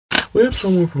We have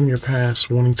someone from your past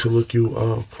wanting to look you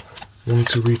up, wanting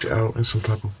to reach out in some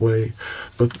type of way,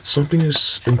 but something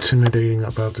is intimidating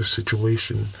about this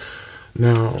situation.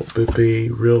 Now that they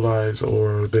realize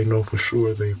or they know for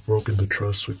sure they've broken the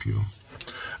trust with you,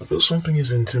 I feel something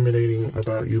is intimidating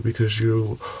about you because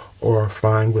you are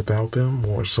fine without them,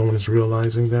 or someone is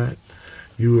realizing that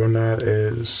you are not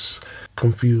as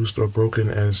confused or broken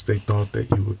as they thought that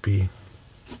you would be.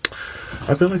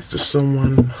 I feel like there's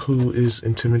someone who is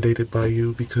intimidated by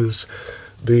you because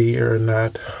they are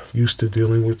not used to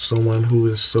dealing with someone who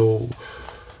is so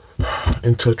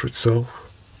in touch with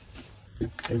self,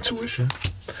 intuition.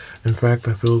 In fact,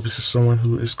 I feel this is someone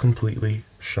who is completely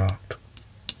shocked.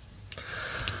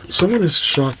 Someone is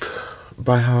shocked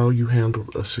by how you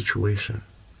handled a situation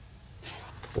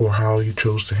or how you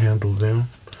chose to handle them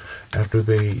after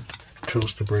they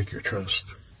chose to break your trust.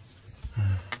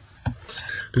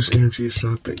 This energy is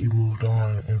shocked that you moved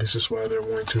on, and this is why they're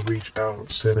wanting to reach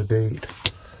out, set a date.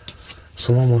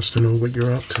 Someone wants to know what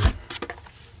you're up to.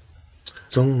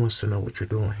 Someone wants to know what you're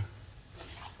doing.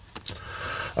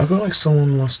 I feel like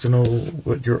someone wants to know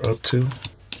what you're up to.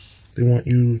 They want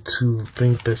you to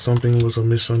think that something was a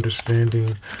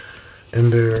misunderstanding,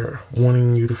 and they're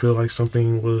wanting you to feel like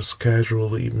something was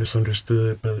casually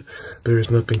misunderstood, but there is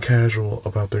nothing casual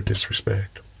about their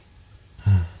disrespect.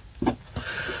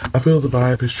 I feel the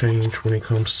vibe has changed when it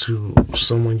comes to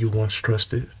someone you once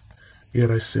trusted, yet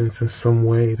I sense in some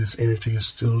way this energy is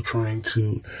still trying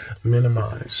to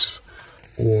minimize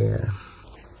or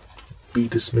be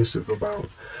dismissive about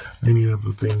many of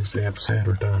the things they have said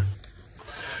or done.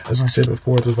 As I said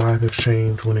before, the vibe has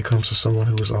changed when it comes to someone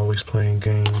who is always playing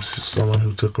games, someone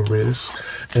who took a risk,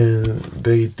 and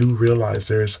they do realize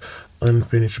there's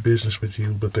unfinished business with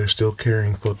you, but they're still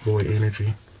carrying fuckboy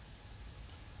energy.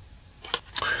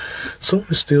 Someone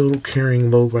is still carrying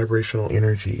low vibrational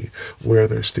energy where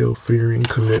they're still fearing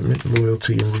commitment,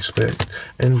 loyalty, and respect,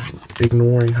 and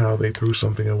ignoring how they threw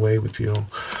something away with you.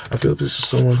 I feel this is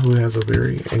someone who has a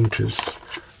very anxious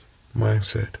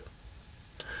mindset.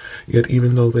 Yet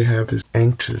even though they have this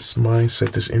anxious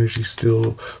mindset, this energy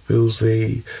still feels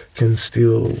they can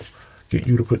still get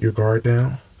you to put your guard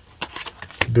down.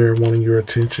 They're wanting your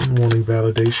attention, wanting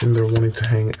validation, they're wanting to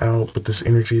hang out, but this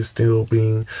energy is still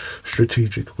being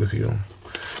strategic with you.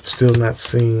 Still not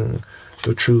seeing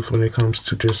the truth when it comes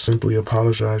to just simply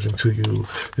apologizing to you.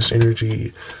 This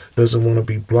energy doesn't want to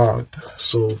be blocked,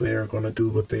 so they're going to do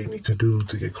what they need to do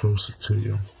to get closer to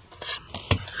you.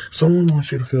 Someone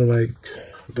wants you to feel like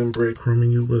them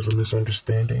breadcrumbing you was a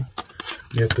misunderstanding,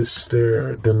 yet this is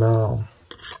their denial.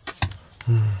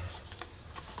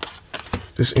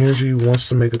 This energy wants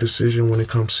to make a decision when it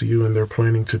comes to you, and they're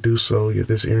planning to do so, yet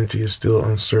this energy is still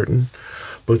uncertain,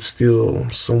 but still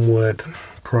somewhat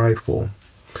prideful.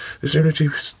 This energy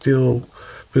still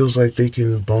feels like they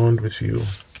can bond with you,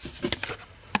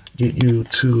 get you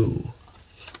to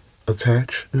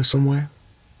attach in some way.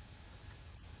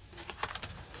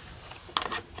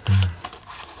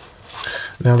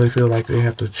 Now they feel like they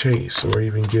have to chase or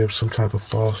even give some type of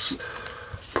false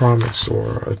promise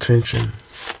or attention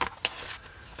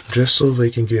just so they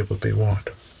can get what they want.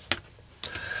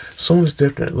 Someone is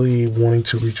definitely wanting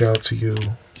to reach out to you,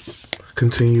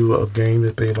 continue a game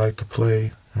that they like to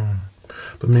play,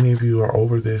 but many of you are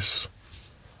over this.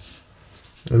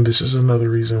 And this is another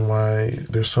reason why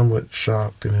they're somewhat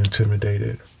shocked and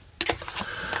intimidated.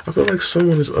 I feel like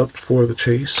someone is up for the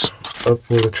chase, up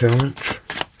for the challenge.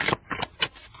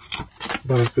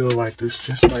 But I feel like this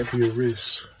just might be a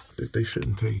risk that they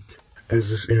shouldn't take, as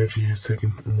this energy has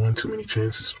taken one too many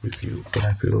chances with you. But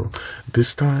I feel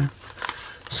this time,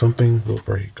 something will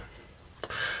break.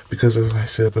 Because as I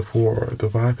said before, the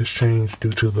vibe has changed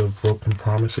due to the broken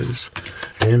promises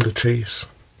and the chase.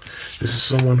 This is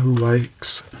someone who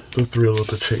likes the thrill of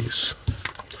the chase.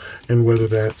 And whether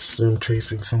that's them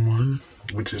chasing someone,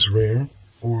 which is rare,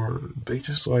 or they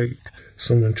just like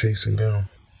someone chasing them.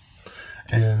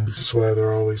 And this is why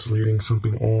they're always leading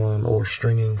something on or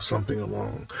stringing something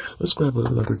along. Let's grab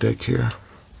another deck here.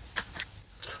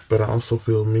 But I also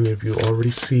feel many of you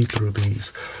already see through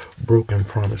these broken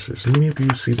promises. Many of you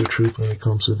see the truth when it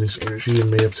comes to this energy. It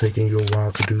may have taken you a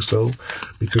while to do so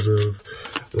because of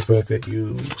the fact that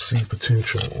you see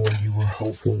potential or you were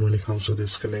hopeful when it comes to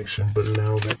this connection. But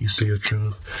now that you see the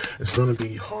truth, it's going to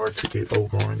be hard to get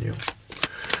over on you.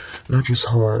 Not just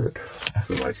hard, I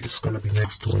feel like it's going to be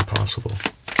next to impossible.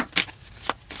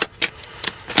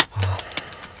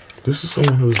 This is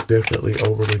someone who is definitely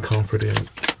overly confident,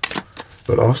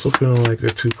 but also feeling like they're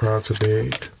too proud to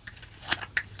beg.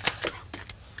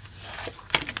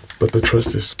 But the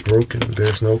trust is broken.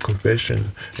 There's no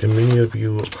confession. And many of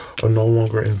you are no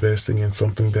longer investing in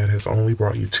something that has only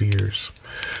brought you tears.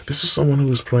 This is someone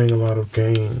who is playing a lot of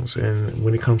games. And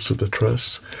when it comes to the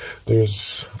trust,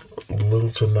 there's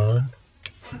little to none,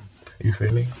 if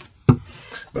any.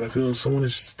 But I feel someone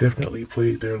has definitely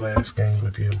played their last game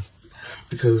with you.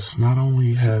 Because not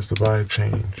only has the vibe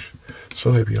changed,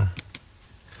 so have you.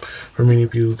 For many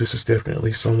of you, this is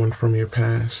definitely someone from your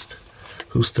past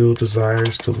who still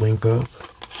desires to link up.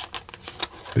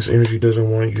 This energy doesn't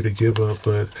want you to give up,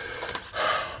 but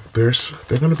they're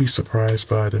going to be surprised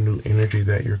by the new energy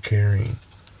that you're carrying.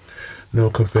 No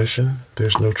confession,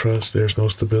 there's no trust, there's no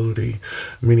stability.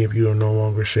 Many of you are no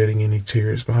longer shedding any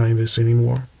tears behind this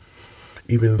anymore,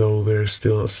 even though there's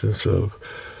still a sense of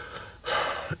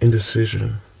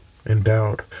indecision and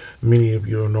doubt. Many of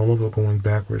you are no longer going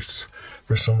backwards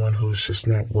for someone who is just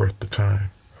not worth the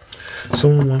time.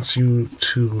 Someone wants you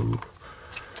to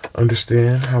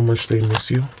understand how much they miss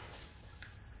you,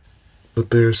 but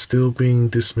they're still being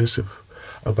dismissive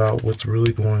about what's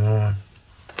really going on.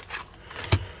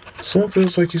 Someone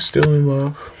feels like you're still in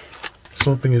love.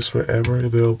 Something is forever.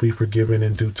 They'll be forgiven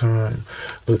in due time,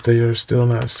 but they are still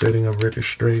not setting a record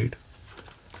straight.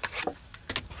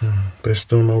 There's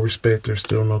still no respect. There's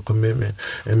still no commitment.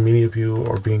 And many of you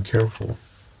are being careful.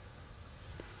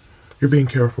 You're being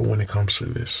careful when it comes to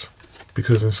this,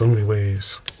 because in so many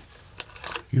ways,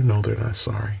 you know they're not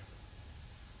sorry.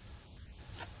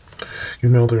 You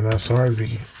know they're not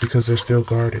sorry because they're still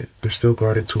guarded. They're still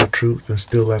guarded to a truth and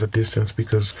still at a distance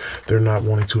because they're not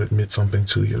wanting to admit something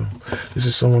to you. This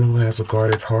is someone who has a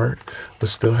guarded heart, but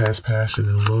still has passion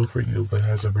and love for you, but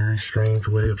has a very strange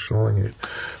way of showing it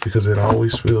because it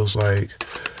always feels like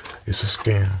it's a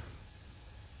scam.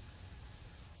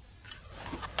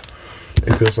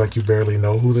 It feels like you barely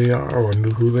know who they are or knew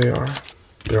who they are.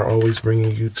 They're always bringing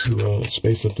you to a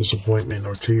space of disappointment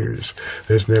or tears.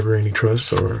 There's never any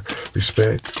trust or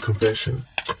respect, confession.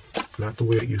 Not the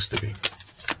way it used to be.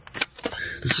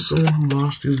 This is someone who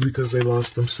lost you because they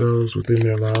lost themselves within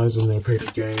their lives and their petty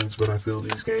games, but I feel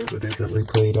these games are definitely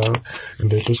played out, and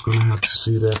they're just going to have to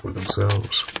see that for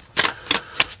themselves.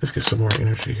 Let's get some more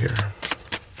energy here.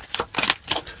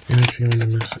 Energy on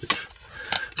the message.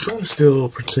 Someone's still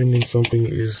pretending something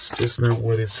is just not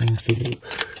what it seems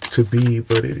to be,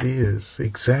 but it is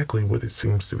exactly what it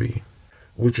seems to be,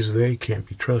 which is they can't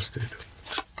be trusted.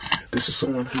 This is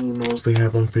someone who knows they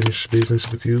have unfinished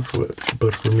business with you,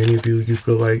 but for many of you, you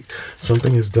feel like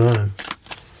something is done.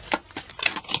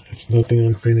 There's nothing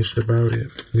unfinished about it.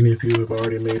 Many of you have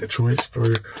already made a choice,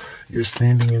 or you're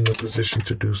standing in the position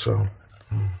to do so.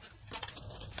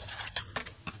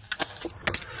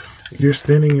 You're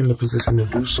standing in the position to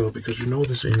do so because you know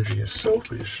this energy is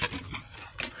selfish.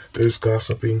 There's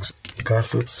gossip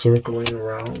circling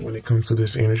around when it comes to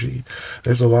this energy.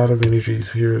 There's a lot of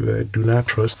energies here that do not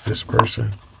trust this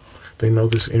person. They know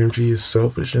this energy is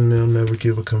selfish and they'll never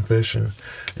give a confession.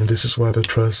 And this is why the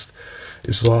trust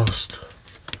is lost,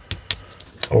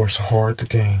 or it's hard to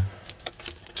gain.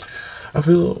 I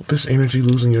feel this energy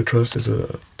losing your trust is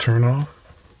a turnoff.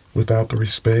 Without the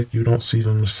respect, you don't see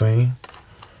them the same.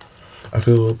 I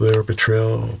feel their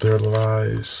betrayal, their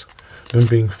lies, them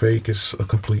being fake is a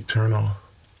complete turnoff.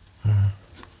 I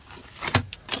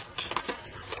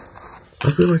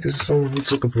feel like this is someone who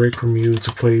took a break from you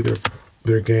to play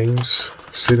their games,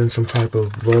 sit in some type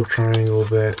of love triangle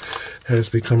that has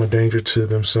become a danger to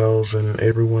themselves and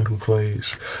everyone who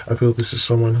plays. I feel this is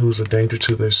someone who's a danger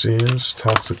to their sins,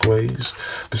 toxic ways.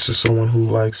 This is someone who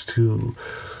likes to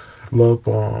love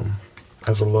bomb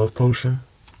as a love potion.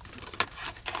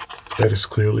 That is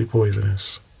clearly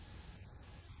poisonous.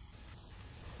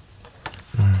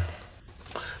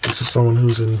 This is someone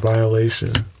who's in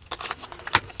violation.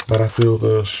 But I feel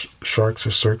the sharks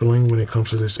are circling when it comes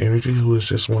to this energy, who is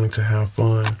just wanting to have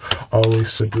fun,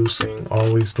 always seducing,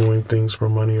 always doing things for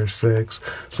money or sex.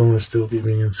 Someone is still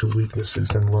giving into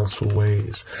weaknesses and lustful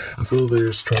ways. I feel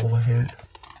there's trouble ahead.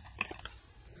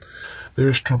 There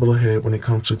is trouble ahead when it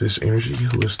comes to this energy,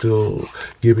 who is still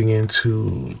giving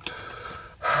into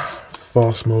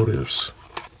false motives,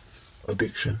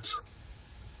 addictions.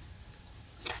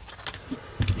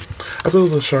 I feel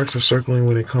the sharks are circling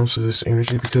when it comes to this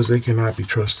energy because they cannot be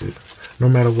trusted. No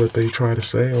matter what they try to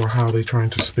say or how they're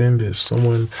trying to spin this,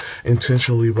 someone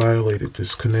intentionally violated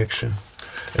this connection.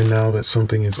 And now that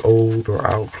something is old or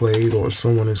outplayed, or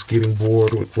someone is getting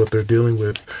bored with what they're dealing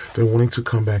with, they're wanting to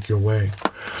come back your way.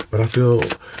 But I feel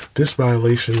this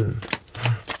violation,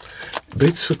 they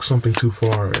took something too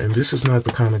far, and this is not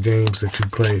the kind of games that you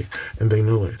play, and they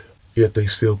know it. Yet they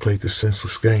still played this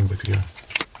senseless game with you.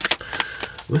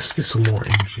 Let's get some more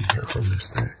energy here from this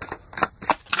deck.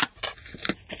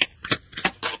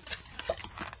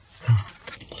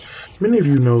 Many of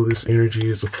you know this energy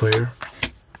is a player,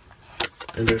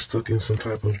 and they're stuck in some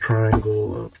type of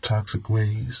triangle of toxic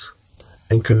ways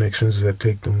and connections that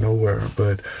take them nowhere.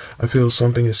 But I feel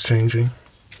something is changing,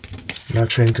 not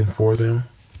changing for them,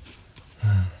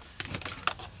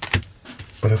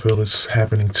 but I feel it's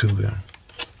happening to them.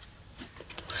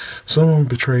 Someone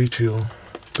betrayed you.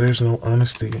 There's no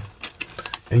honesty,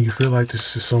 and you feel like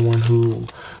this is someone who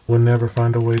will never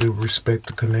find a way to respect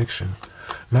the connection,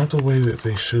 not the way that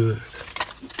they should.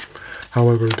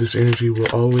 However, this energy will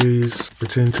always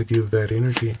pretend to give that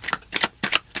energy.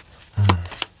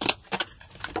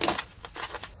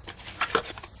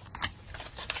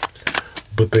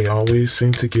 But they always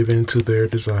seem to give in to their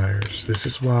desires. This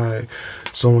is why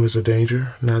someone is a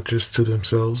danger, not just to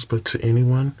themselves, but to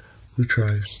anyone who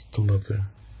tries to love them.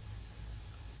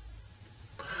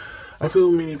 I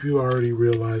feel many of you already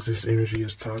realize this energy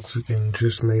is toxic and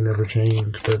just may never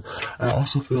change, but I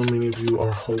also feel many of you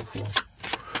are hopeful.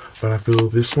 But I feel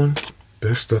this one,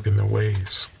 they're stuck in their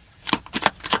ways.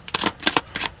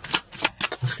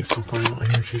 Let's get some final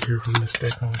energy here from this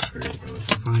deck. Holy Spirit,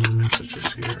 final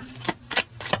messages here.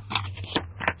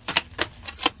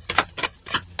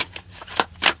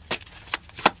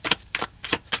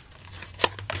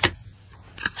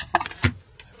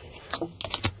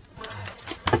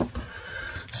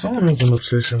 Someone has an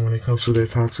obsession when it comes to their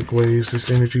toxic ways.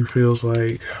 This energy feels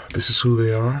like this is who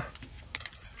they are.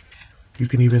 You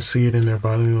can even see it in their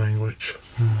body language.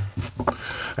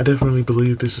 I definitely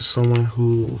believe this is someone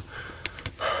who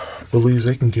believes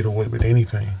they can get away with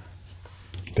anything.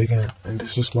 They can, and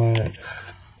this is why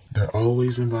they're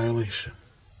always in violation.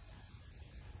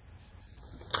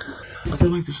 I feel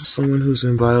like this is someone who's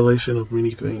in violation of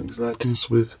many things, not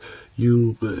just with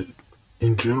you, but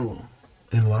in general,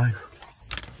 in life.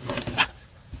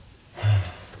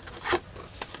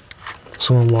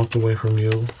 Someone walked away from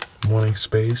you, wanting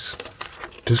space,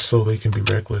 just so they can be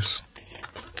reckless.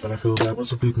 But I feel that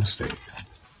was a big mistake.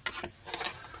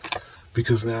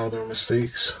 Because now their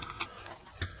mistakes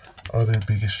are their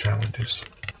biggest challenges.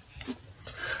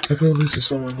 I feel this is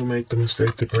someone who made the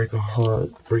mistake to break your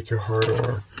heart,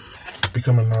 or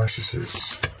become a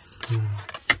narcissist.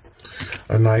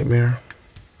 A nightmare,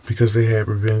 because they had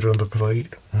revenge on the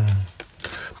plate.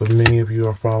 But many of you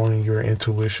are following your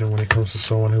intuition when it comes to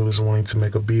someone who is wanting to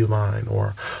make a beeline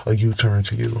or a U-turn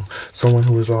to you. Someone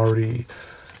who has already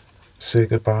said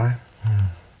goodbye.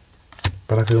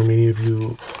 But I feel many of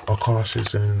you are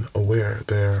cautious and aware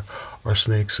there are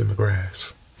snakes in the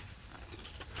grass.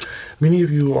 Many of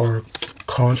you are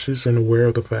cautious and aware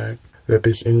of the fact that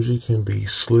this energy can be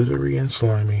slithery and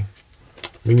slimy.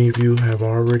 Many of you have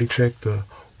already checked the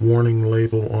warning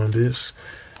label on this,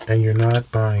 and you're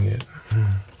not buying it.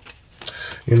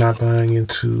 You're not buying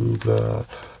into the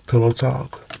pillow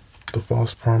talk, the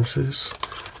false promises.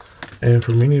 And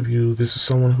for many of you, this is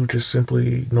someone who just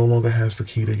simply no longer has the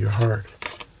key to your heart.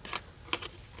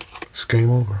 It's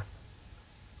game over.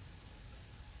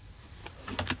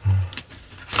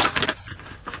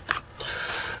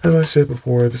 As I said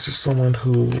before, this is someone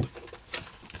who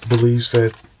believes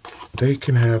that they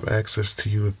can have access to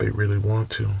you if they really want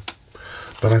to.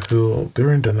 But I feel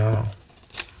they're in denial.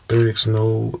 There is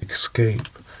no escape.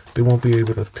 They won't be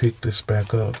able to pick this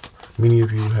back up. Many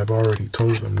of you have already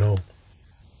told them no.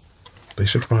 They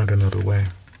should find another way.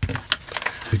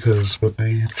 Because what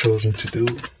they have chosen to do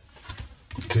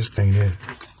just ain't it.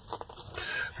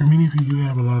 For many of you, you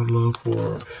have a lot of love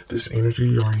for this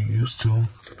energy, or you used to.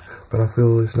 But I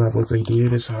feel it's not what they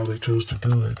did, it's how they chose to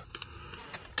do it.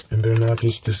 And they're not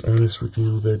just dishonest with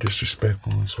you, they're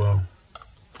disrespectful as well.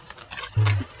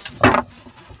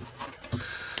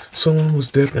 Someone was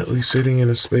definitely sitting in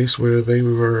a space where they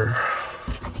were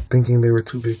thinking they were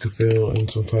too big to fail in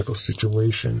some type of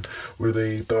situation where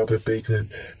they thought that they could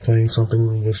claim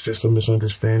something was just a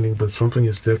misunderstanding, but something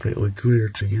is definitely clear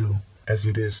to you, as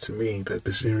it is to me, that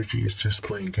this energy is just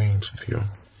playing games with you.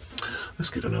 Let's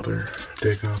get another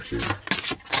deck out here.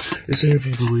 This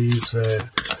energy believes that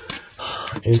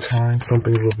in time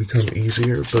something will become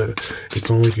easier, but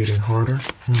it's only getting harder.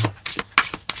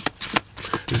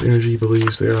 This energy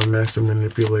believes they are a master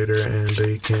manipulator, and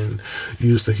they can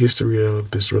use the history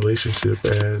of this relationship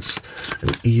as an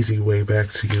easy way back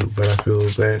to you, but I feel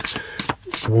that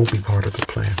won't be part of the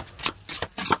plan.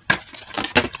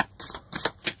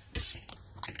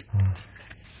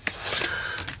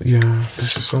 Yeah,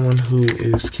 this is someone who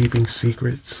is keeping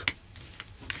secrets,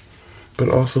 but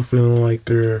also feeling like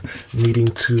they're needing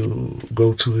to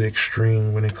go to the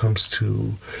extreme when it comes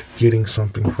to getting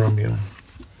something from you.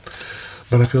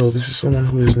 But I feel this is someone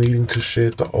who is needing to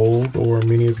shed the old, or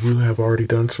many of you have already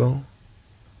done so.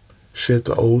 Shed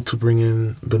the old to bring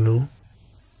in the new.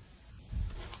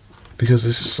 Because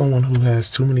this is someone who has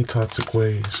too many toxic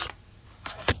ways.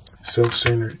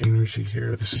 Self-centered energy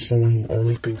here. This is someone who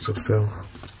only thinks of self.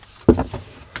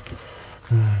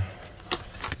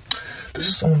 This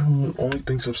is someone who only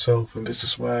thinks of self, and this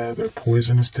is why they're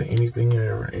poisonous to anything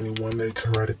or anyone they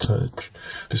try to touch.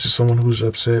 This is someone who's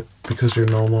upset because you're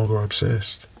no longer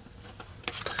obsessed.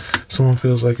 Someone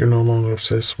feels like you're no longer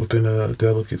obsessed within a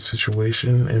delicate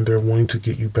situation, and they're wanting to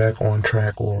get you back on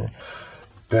track or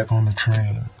back on the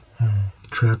train,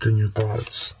 trapped in your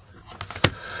thoughts.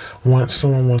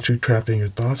 Someone wants you trapped in your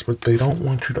thoughts, but they don't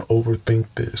want you to overthink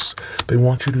this. They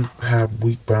want you to have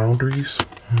weak boundaries.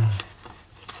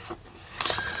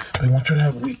 They want you to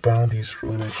have weak boundaries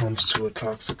when it comes to a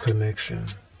toxic connection.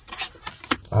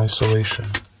 Isolation.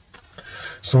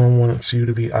 Someone wants you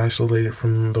to be isolated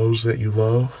from those that you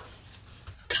love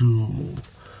to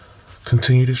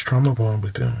continue this trauma bond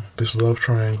with them. This love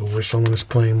triangle where someone is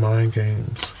playing mind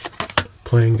games.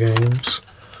 Playing games.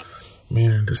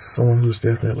 Man, this is someone who's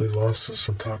definitely lost in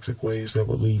some toxic ways that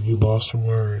would leave you lost for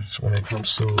words when it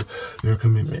comes to their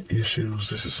commitment issues.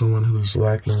 This is someone who's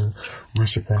lacking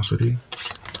reciprocity,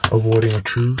 avoiding a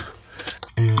truth,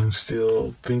 and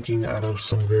still thinking out of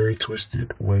some very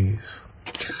twisted ways.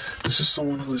 This is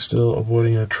someone who is still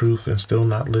avoiding a truth and still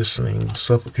not listening,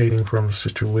 suffocating from the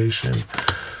situation.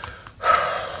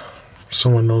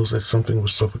 Someone knows that something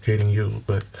was suffocating you,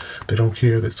 but they don't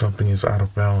care that something is out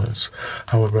of balance.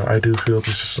 However, I do feel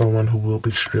this is someone who will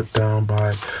be stripped down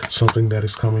by something that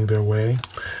is coming their way.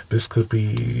 This could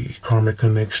be karmic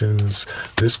connections.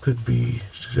 This could be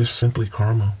just simply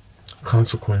karma.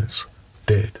 Consequence.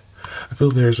 Debt. I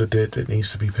feel there's a debt that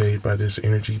needs to be paid by this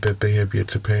energy that they have yet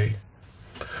to pay.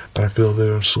 But I feel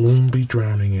they'll soon be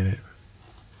drowning in it.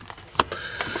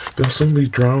 They'll soon be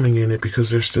drowning in it because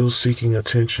they're still seeking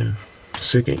attention.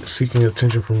 Seeking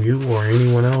attention from you or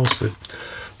anyone else that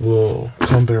will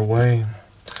come their way.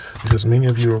 Because many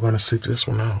of you are going to seek this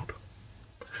one out.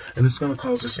 And it's going to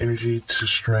cause this energy to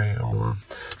stray or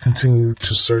continue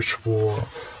to search for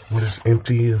what is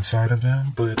empty inside of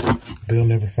them. But they'll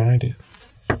never find it.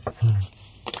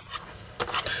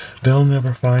 They'll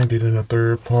never find it in a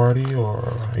third party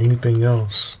or anything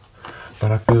else.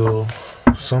 But I feel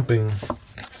something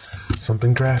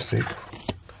drastic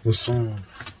will soon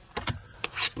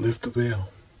lift the veil.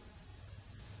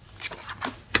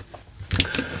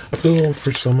 I feel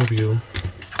for some of you,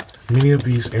 many of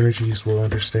these energies will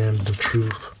understand the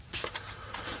truth.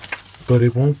 But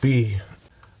it won't be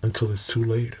until it's too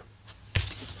late.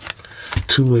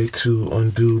 Too late to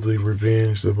undo the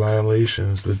revenge, the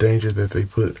violations, the danger that they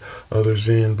put others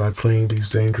in by playing these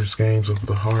dangerous games of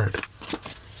the heart.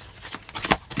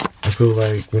 I feel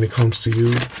like when it comes to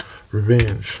you,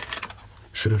 revenge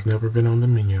should have never been on the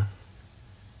menu.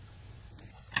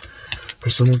 For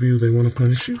some of you, they want to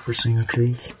punish you for seeing the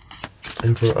truth.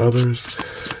 And for others,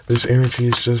 this energy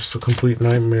is just a complete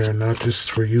nightmare, not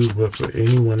just for you, but for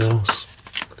anyone else.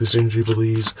 This energy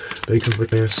believes they can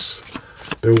finesse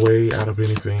their way out of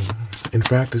anything. In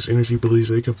fact, this energy believes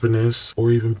they can finesse or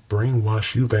even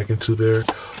brainwash you back into their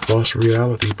lost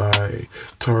reality by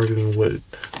targeting what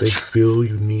they feel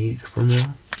you need from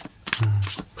them.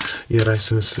 Yet I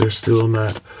sense they're still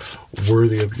not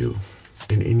worthy of you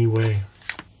in any way.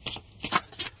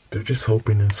 They're just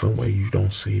hoping in some way you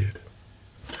don't see it.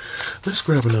 Let's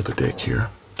grab another deck here.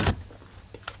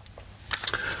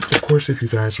 Of course, if you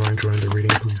guys are enjoying the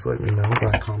reading, please let me know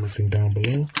by commenting down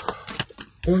below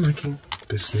or liking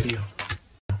this video.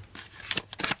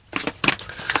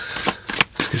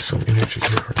 Let's get some energy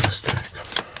here from this deck.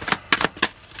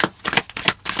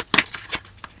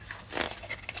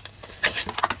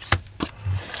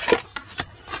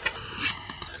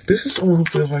 This is someone who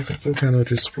feels like they can kind of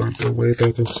just work their way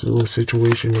back into a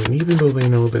situation, and even though they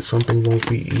know that something won't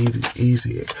be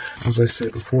easy, as I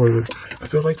said before, I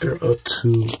feel like they're up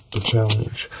to the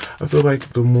challenge. I feel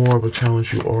like the more of a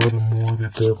challenge you are, the more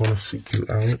that they're going to seek you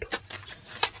out.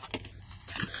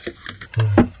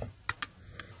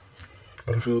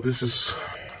 But I feel this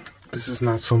is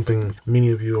not something many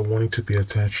of you are wanting to be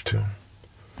attached to.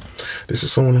 This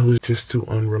is someone who's just too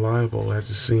unreliable, as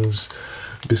it seems.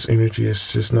 This energy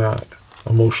is just not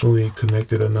emotionally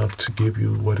connected enough to give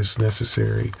you what is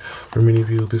necessary. For many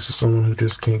of you, this is someone who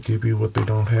just can't give you what they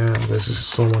don't have. This is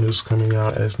someone who's coming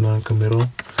out as non-committal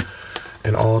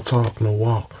and all talk, no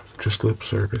walk, just lip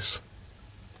service.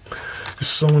 This is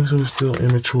someone who is still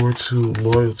immature to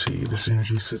loyalty. This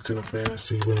energy sits in a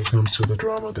fantasy when it comes to the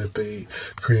drama that they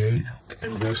create,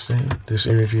 invest in. This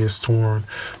energy is torn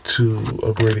to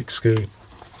a great escape.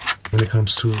 When it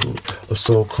comes to a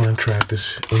soul contract,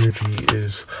 this energy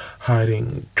is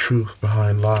hiding truth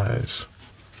behind lies.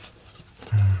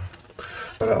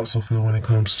 But I also feel when it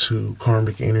comes to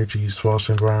karmic energies, false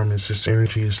environments, this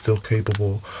energy is still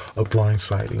capable of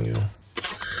blindsiding you.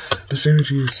 This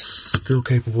energy is still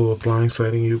capable of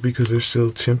blindsiding you because they're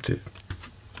still tempted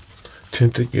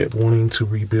yet wanting to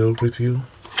rebuild with you.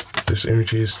 This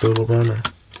energy is still a runner.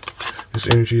 This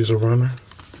energy is a runner,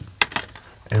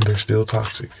 and they're still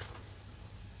toxic.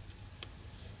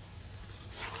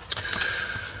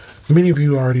 Many of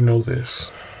you already know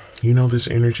this. You know this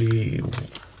energy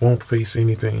won't face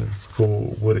anything for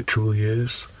what it truly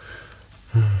is.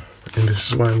 And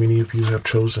this is why many of you have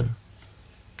chosen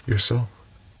yourself.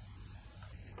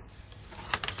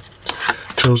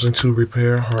 Chosen to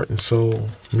repair heart and soul.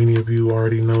 Many of you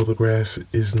already know the grass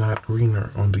is not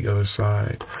greener on the other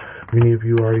side. Many of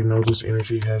you already know this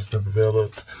energy has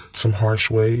developed some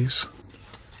harsh ways,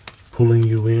 pulling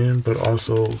you in, but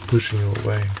also pushing you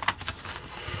away.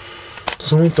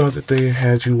 Someone thought that they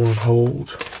had you on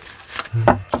hold.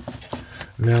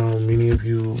 Now, many of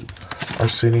you are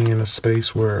sitting in a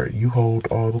space where you hold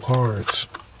all the cards.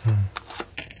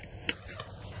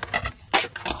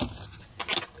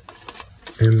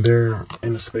 And they're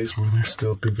in a space where they're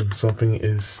still thinking something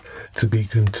is to be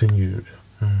continued.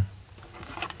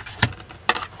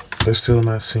 They're still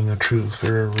not seeing a truth.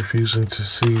 They're refusing to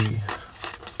see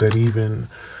that even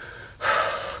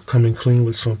coming clean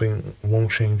with something won't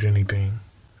change anything,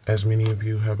 as many of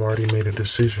you have already made a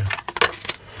decision.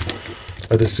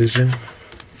 A decision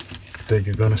that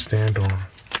you're going to stand on.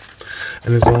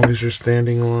 And as long as you're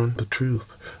standing on the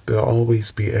truth, they'll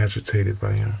always be agitated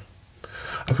by you.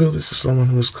 I feel this is someone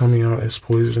who is coming out as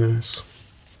poisonous.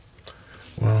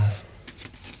 Wow.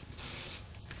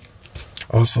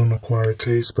 Also an acquired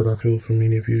taste, but I feel for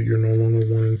many of you, you're no longer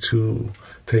wanting to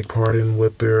take part in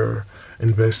what they're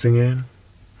investing in,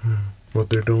 what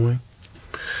they're doing.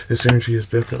 This energy has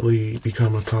definitely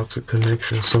become a toxic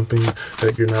connection, something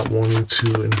that you're not wanting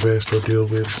to invest or deal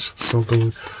with.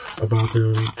 Something about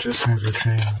them just hasn't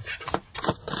changed.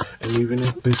 And even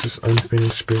if this is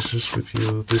unfinished business with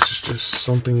you, this is just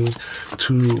something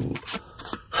too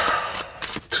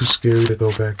scary to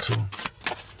go back to.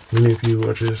 Many of you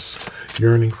are just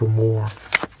yearning for more.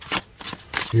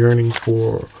 Yearning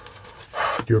for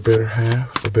your better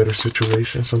half, a better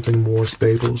situation, something more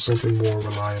stable, something more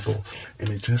reliable. And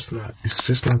it's just not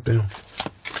them.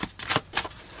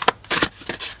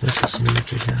 Let's get some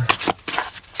energy here.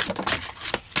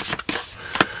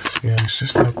 Yeah, it's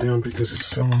just not them because it's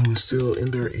someone who is still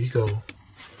in their ego,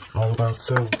 all about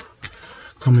self,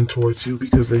 coming towards you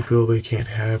because they feel they can't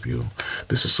have you.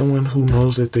 This is someone who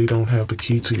knows that they don't have the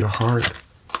key to your heart.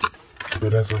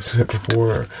 But as I said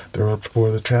before, they're up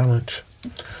for the challenge.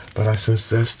 But I sense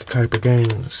that's the type of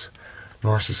games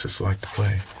narcissists like to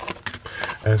play.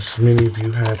 As many of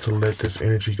you had to let this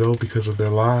energy go because of their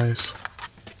lies,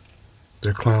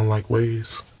 their clown-like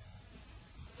ways.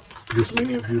 Because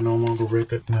many of you no longer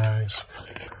recognize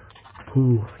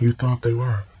who you thought they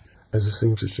were. As it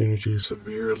seems this energy is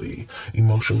severely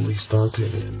emotionally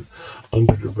stunted and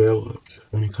underdeveloped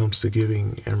when it comes to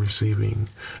giving and receiving.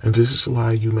 And this is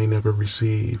why you may never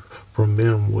receive from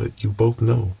them what you both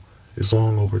know is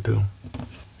long overdue.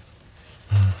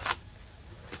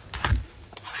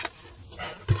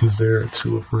 Because they're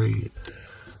too afraid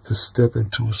to step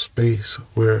into a space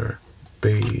where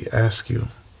they ask you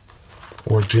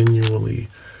or genuinely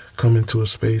come into a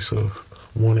space of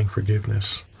wanting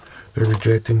forgiveness. They're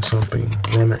rejecting something,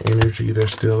 runner energy. They're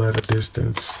still at a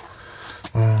distance.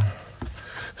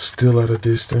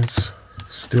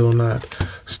 Still not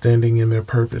standing in their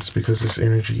purpose because this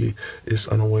energy is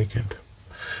unawakened.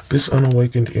 This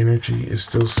unawakened energy is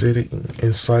still sitting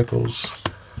in cycles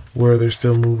where they're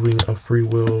still moving of free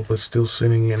will, but still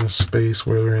sitting in a space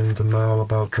where they're in denial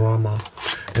about drama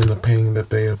and the pain that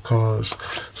they have caused.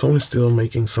 Someone's still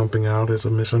making something out as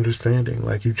a misunderstanding,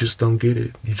 like you just don't get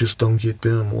it, you just don't get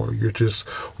them, or you're just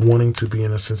wanting to be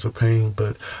in a sense of pain.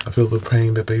 But I feel the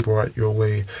pain that they brought your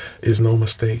way is no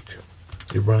mistake.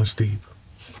 It runs deep.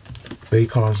 They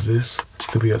caused this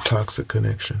to be a toxic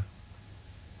connection.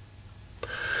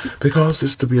 They caused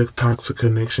this to be a toxic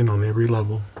connection on every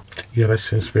level. Yet I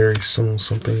sense very soon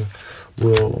something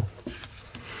will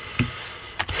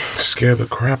scare the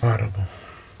crap out of them.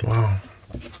 Wow.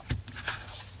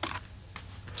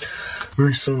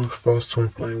 Very soon, a false twin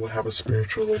flame will have a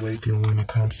spiritual awakening when it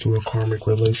comes to a karmic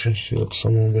relationship.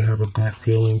 Someone will have a gut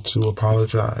feeling to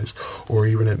apologize or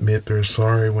even admit they're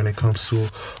sorry when it comes to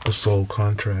a soul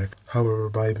contract. However,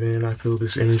 by then, I feel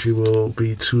this energy will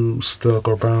be too stuck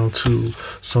or bound to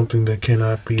something that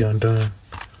cannot be undone.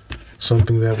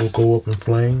 Something that will go up in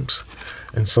flames,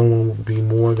 and someone will be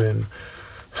more than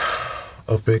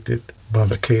affected by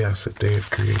the chaos that they have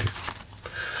created.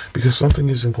 because something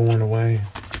isn't going away.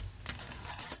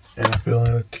 And I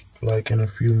feel like in a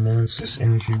few months, this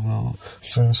energy will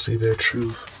soon see their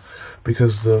truth,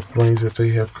 because the flames that they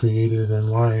have created in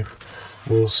life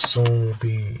will soon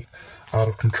be out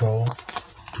of control.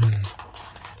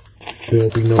 There'll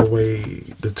be no way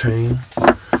to tame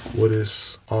what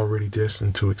is already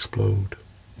destined to explode.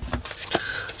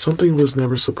 Something was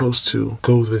never supposed to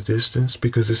go the distance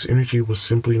because this energy was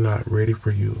simply not ready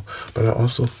for you. But I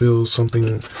also feel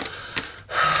something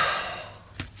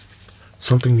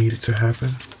needed to happen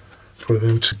for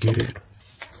them to get it.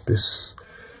 This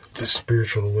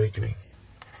spiritual awakening.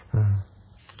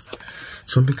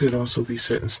 Something could also be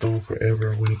set in stone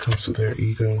forever when it comes to their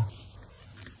ego.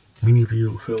 Many of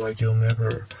you feel like you'll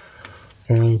never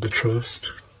find the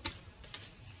trust,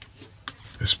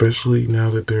 especially now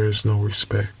that there is no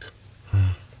respect.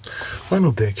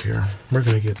 Final deck here. We're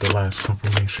going to get the last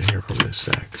confirmation here from this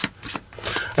deck.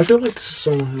 I feel like this is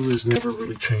someone who has never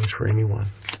really changed for anyone.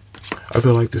 I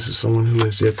feel like this is someone who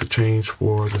has yet to change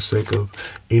for the sake of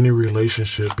any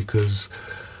relationship, because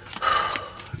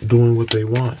doing what they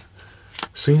want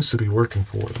seems to be working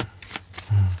for them.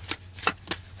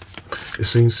 It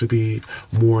seems to be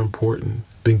more important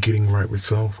than getting right with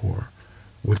self or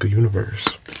with the universe.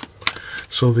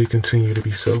 So they continue to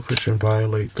be selfish and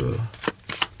violate the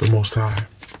Most High,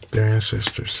 their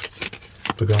ancestors,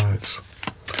 the gods.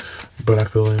 But I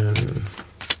feel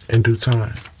in due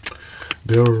time,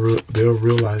 they'll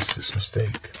realize this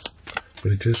mistake,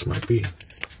 but it just might be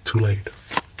too late.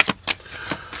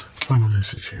 Final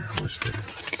message here, Holy Spirit.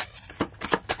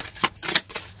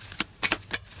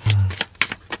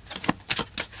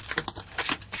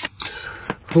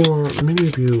 For many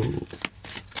of you,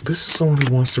 this is someone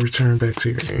who wants to return back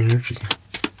to your energy.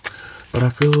 But I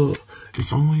feel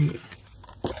it's only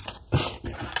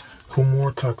for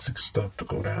more toxic stuff to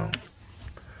go down.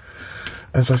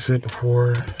 As I said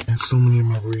before in so many of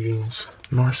my readings,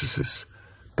 narcissists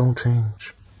don't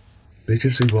change. They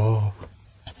just evolve.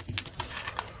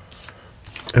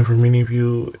 And for many of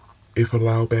you, if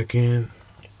allowed back in,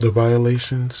 the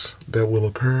violations that will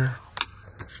occur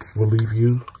will leave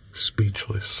you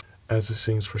speechless. As it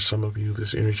seems for some of you,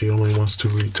 this energy only wants to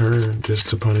return just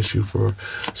to punish you for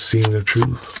seeing the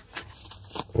truth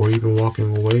or even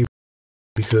walking away,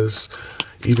 because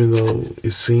even though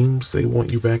it seems they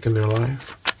want you back in their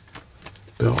life,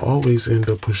 they'll always end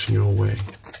up pushing you away.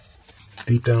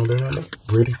 Deep down, they're not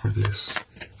ready for this.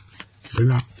 They're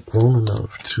not grown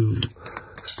enough to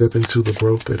step into the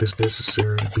growth that is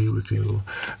necessary to be with you.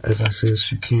 As I said,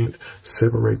 you can't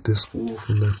separate this fool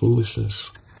from their foolishness,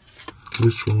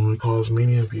 which will only cause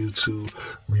many of you to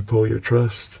repel your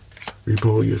trust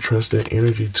and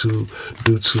energy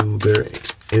due to their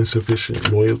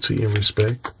insufficient loyalty and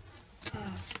respect,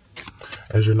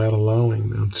 as you're not allowing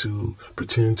them to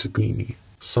pretend to be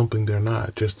something they're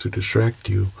not, just to distract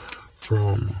you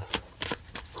from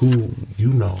who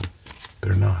you know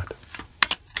they're not.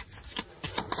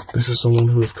 This is someone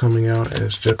who is coming out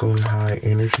as Jekyll and Hyde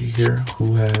energy here,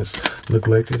 who has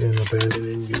neglected and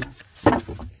abandoned you.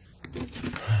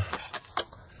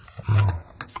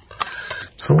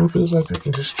 Someone feels like they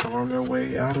can just charm their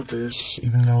way out of this,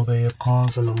 even though they have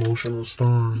caused an emotional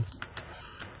storm.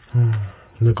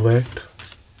 Neglect.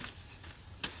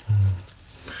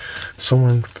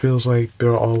 Someone feels like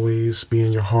they'll always be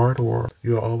in your heart, or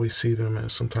you'll always see them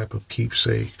as some type of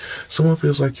keepsake. Someone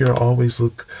feels like you'll always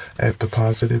look at the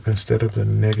positive instead of the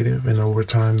negative, and over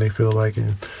time they feel like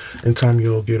in time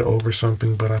you'll get over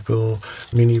something, but I feel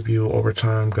many of you over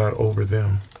time got over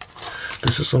them.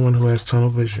 This is someone who has tunnel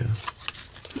vision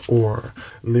or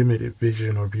limited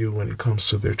vision or view when it comes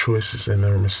to their choices and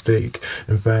their mistake.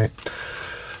 In fact,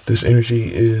 this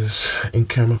energy is in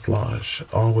camouflage,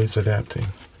 always adapting.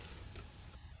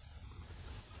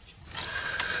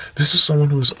 This is someone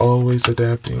who is always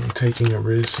adapting, taking a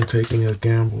risk and taking a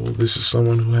gamble. This is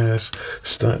someone who has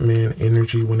stuntman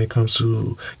energy when it comes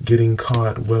to getting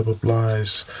caught, web of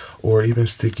lies, or even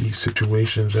sticky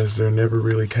situations, as they're never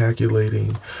really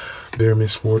calculating their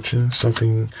misfortune,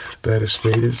 something that is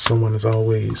fated. Someone is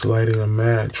always lighting a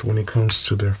match when it comes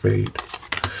to their fate.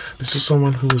 This is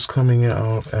someone who is coming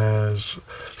out as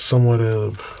somewhat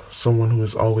of someone who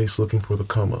is always looking for the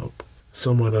come up,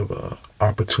 somewhat of a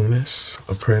opportunist,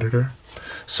 a predator,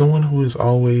 someone who is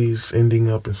always ending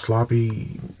up in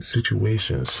sloppy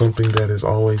situations, something that is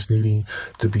always needing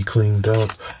to be cleaned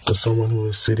up, but someone who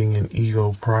is sitting in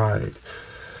ego, pride,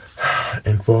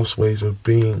 and false ways of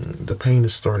being. The pain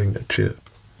is starting to chip.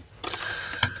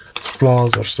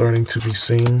 Flaws are starting to be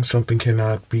seen. Something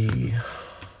cannot be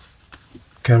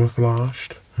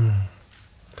camouflaged.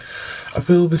 I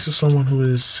feel this is someone who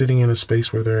is sitting in a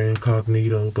space where they're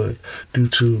incognito, but due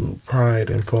to pride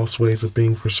and false ways of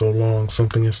being for so long,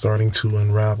 something is starting to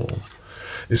unravel.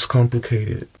 It's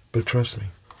complicated, but trust me,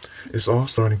 it's all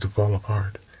starting to fall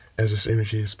apart, as this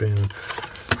energy has been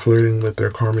flirting with their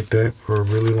karmic deck for a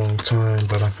really long time,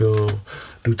 but I feel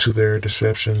due to their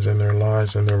deceptions and their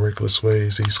lies and their reckless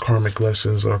ways, these karmic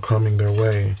lessons are coming their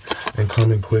way and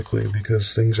coming quickly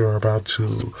because things are about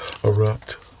to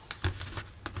erupt.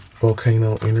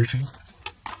 Volcano energy.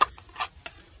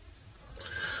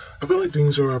 I feel like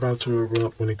things are about to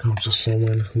erupt when it comes to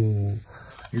someone who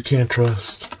you can't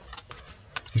trust.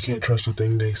 You can't trust a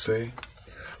thing they say,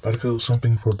 but I feel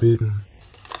something forbidden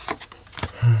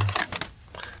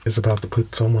is about to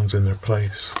put someone's in their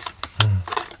place.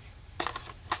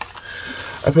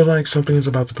 I feel like something is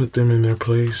about to put them in their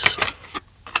place.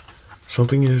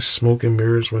 Something is smoke and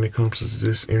mirrors when it comes to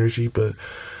this energy, but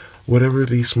whatever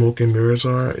these smoke and mirrors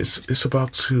are, it's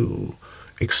about to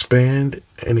expand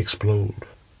and explode.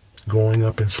 Going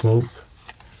up in smoke.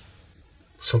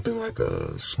 Something like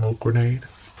a smoke grenade.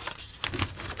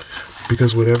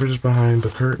 Because whatever is behind the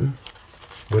curtain,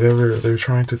 whatever they're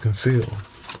trying to conceal,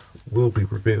 will be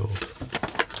revealed.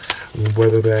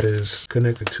 Whether that is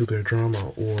connected to their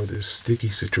drama or this sticky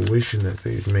situation that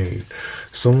they've made,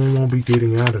 someone won't be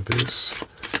getting out of this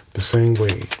the same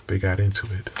way they got into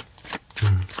it.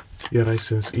 Yet I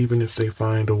sense even if they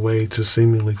find a way to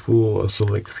seemingly fool a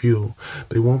select few,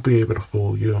 they won't be able to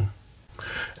fool you.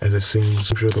 As it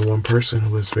seems you're the one person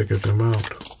who has figured them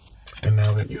out. And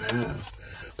now that you have,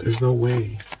 there's no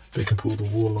way they can pull the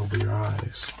wool over your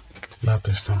eyes. Not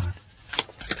this time.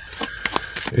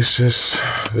 It's just,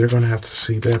 they're going to have to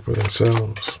see that for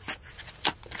themselves.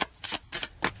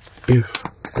 If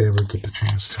they ever get the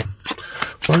chance to.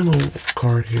 Final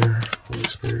card here, Holy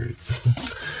Spirit.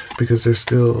 Because there's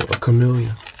still a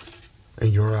chameleon in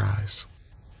your eyes.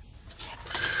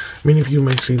 Many of you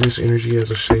may see this energy as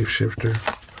a shapeshifter.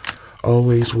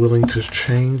 Always willing to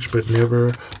change, but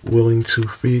never willing to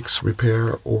fix,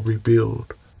 repair, or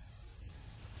rebuild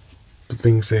the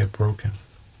things they have broken.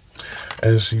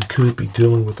 As you could be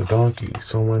dealing with a donkey,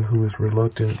 someone who is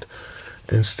reluctant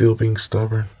and still being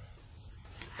stubborn.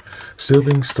 Still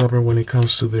being stubborn when it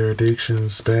comes to their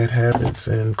addictions, bad habits,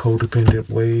 and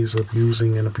codependent ways of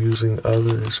using and abusing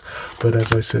others. But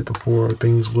as I said before,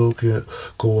 things will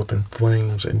go up in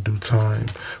flames in due time.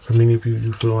 For many of you,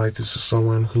 you feel like this is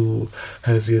someone who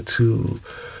has yet to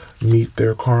meet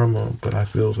their karma, but I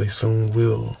feel they soon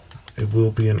will. It will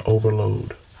be an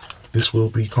overload. This will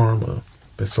be karma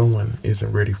that someone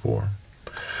isn't ready for.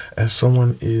 As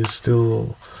someone is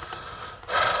still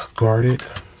guarded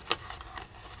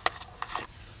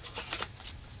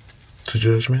to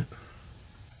judgment,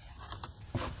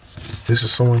 this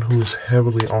is someone who is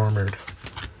heavily armored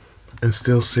and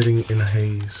still sitting in a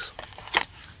haze.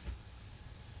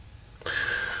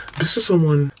 This is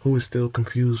someone who is still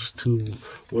confused to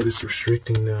what is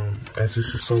restricting them, as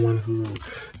this is someone who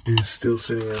is still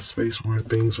sitting in a space where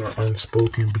things are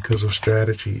unspoken because of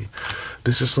strategy.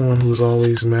 This is someone who is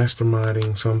always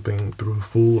masterminding something through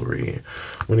foolery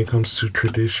when it comes to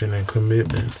tradition and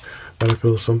commitment. But I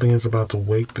feel something is about to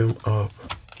wake them up.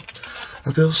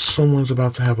 I feel someone's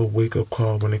about to have a wake-up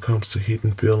call when it comes to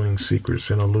hidden feelings, secrets,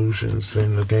 and illusions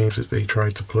in the games that they try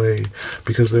to play,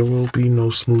 because there will be no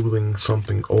smoothing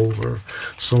something over.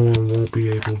 Someone won't be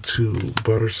able to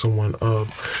butter someone up.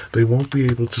 They won't be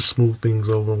able to smooth things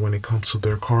over when it comes to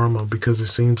their karma, because it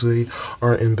seems they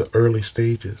are in the early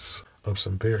stages of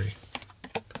some very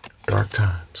dark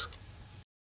times.